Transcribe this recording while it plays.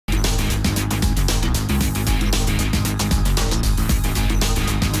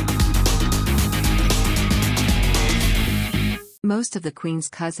Most of the Queen's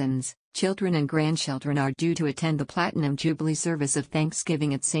cousins, children and grandchildren are due to attend the Platinum Jubilee service of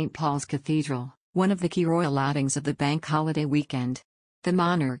Thanksgiving at St. Paul's Cathedral, one of the key royal outings of the bank holiday weekend. The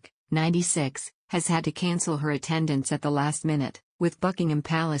monarch, 96, has had to cancel her attendance at the last minute, with Buckingham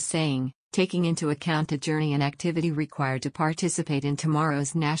Palace saying, taking into account the journey and activity required to participate in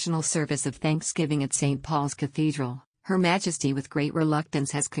tomorrow's national service of Thanksgiving at St. Paul's Cathedral, Her Majesty with great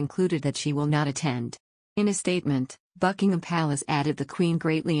reluctance has concluded that she will not attend. In a statement, Buckingham Palace added the Queen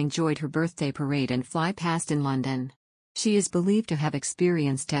greatly enjoyed her birthday parade and fly past in London. She is believed to have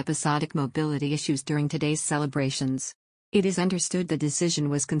experienced episodic mobility issues during today's celebrations. It is understood the decision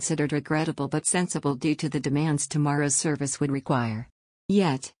was considered regrettable but sensible due to the demands tomorrow's service would require.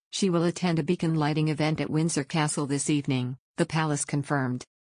 Yet, she will attend a beacon lighting event at Windsor Castle this evening, the palace confirmed.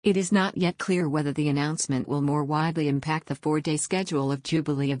 It is not yet clear whether the announcement will more widely impact the 4-day schedule of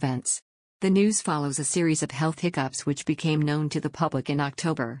Jubilee events. The news follows a series of health hiccups which became known to the public in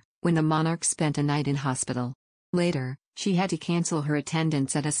October, when the monarch spent a night in hospital. Later, she had to cancel her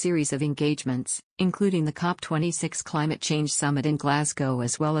attendance at a series of engagements, including the COP26 Climate Change Summit in Glasgow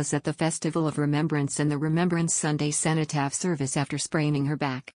as well as at the Festival of Remembrance and the Remembrance Sunday Cenotaph service after spraining her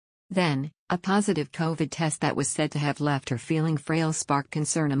back. Then, a positive COVID test that was said to have left her feeling frail sparked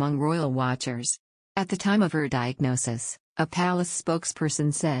concern among royal watchers. At the time of her diagnosis, a palace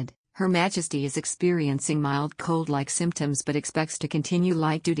spokesperson said, Her Majesty is experiencing mild cold-like symptoms but expects to continue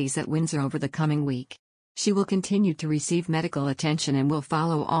light duties at Windsor over the coming week. She will continue to receive medical attention and will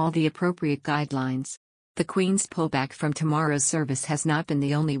follow all the appropriate guidelines. The Queen's pullback from tomorrow's service has not been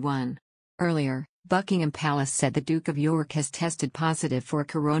the only one. Earlier, Buckingham Palace said the Duke of York has tested positive for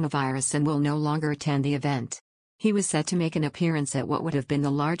coronavirus and will no longer attend the event. He was set to make an appearance at what would have been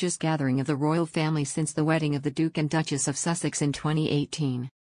the largest gathering of the royal family since the wedding of the Duke and Duchess of Sussex in 2018.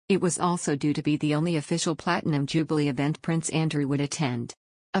 It was also due to be the only official Platinum Jubilee event Prince Andrew would attend.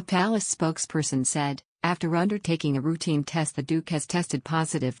 A palace spokesperson said, after undertaking a routine test, the Duke has tested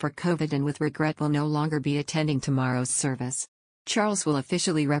positive for COVID and with regret will no longer be attending tomorrow's service. Charles will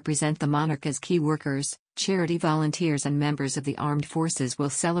officially represent the monarch as key workers, charity volunteers and members of the armed forces will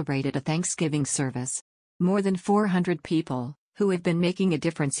celebrate at a Thanksgiving service. More than 400 people, who have been making a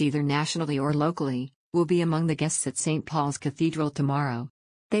difference either nationally or locally, will be among the guests at St. Paul's Cathedral tomorrow.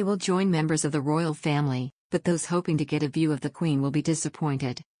 They will join members of the royal family, but those hoping to get a view of the Queen will be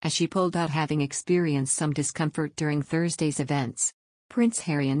disappointed, as she pulled out having experienced some discomfort during Thursday's events. Prince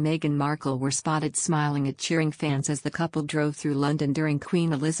Harry and Meghan Markle were spotted smiling at cheering fans as the couple drove through London during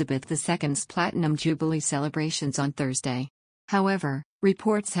Queen Elizabeth II's Platinum Jubilee celebrations on Thursday. However,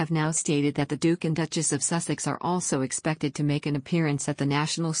 reports have now stated that the Duke and Duchess of Sussex are also expected to make an appearance at the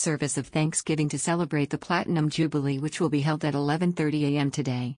national service of Thanksgiving to celebrate the Platinum Jubilee, which will be held at 11:30 a.m.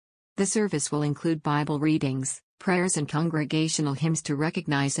 today. The service will include Bible readings, prayers and congregational hymns to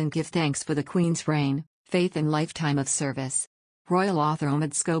recognize and give thanks for the Queen's reign, faith and lifetime of service. Royal author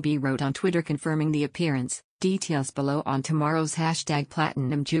Omid Scobie wrote on Twitter confirming the appearance. Details below on tomorrow's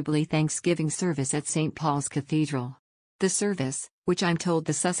 #Platinum Jubilee Thanksgiving service at St. Paul's Cathedral. The service, which I'm told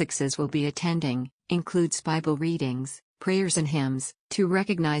the Sussexes will be attending, includes Bible readings, prayers and hymns, to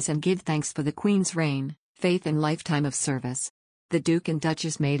recognize and give thanks for the Queen's reign, faith and lifetime of service. The Duke and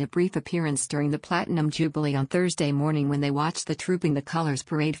Duchess made a brief appearance during the Platinum Jubilee on Thursday morning when they watched the Trooping the Colours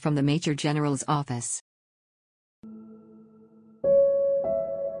parade from the Major General's office.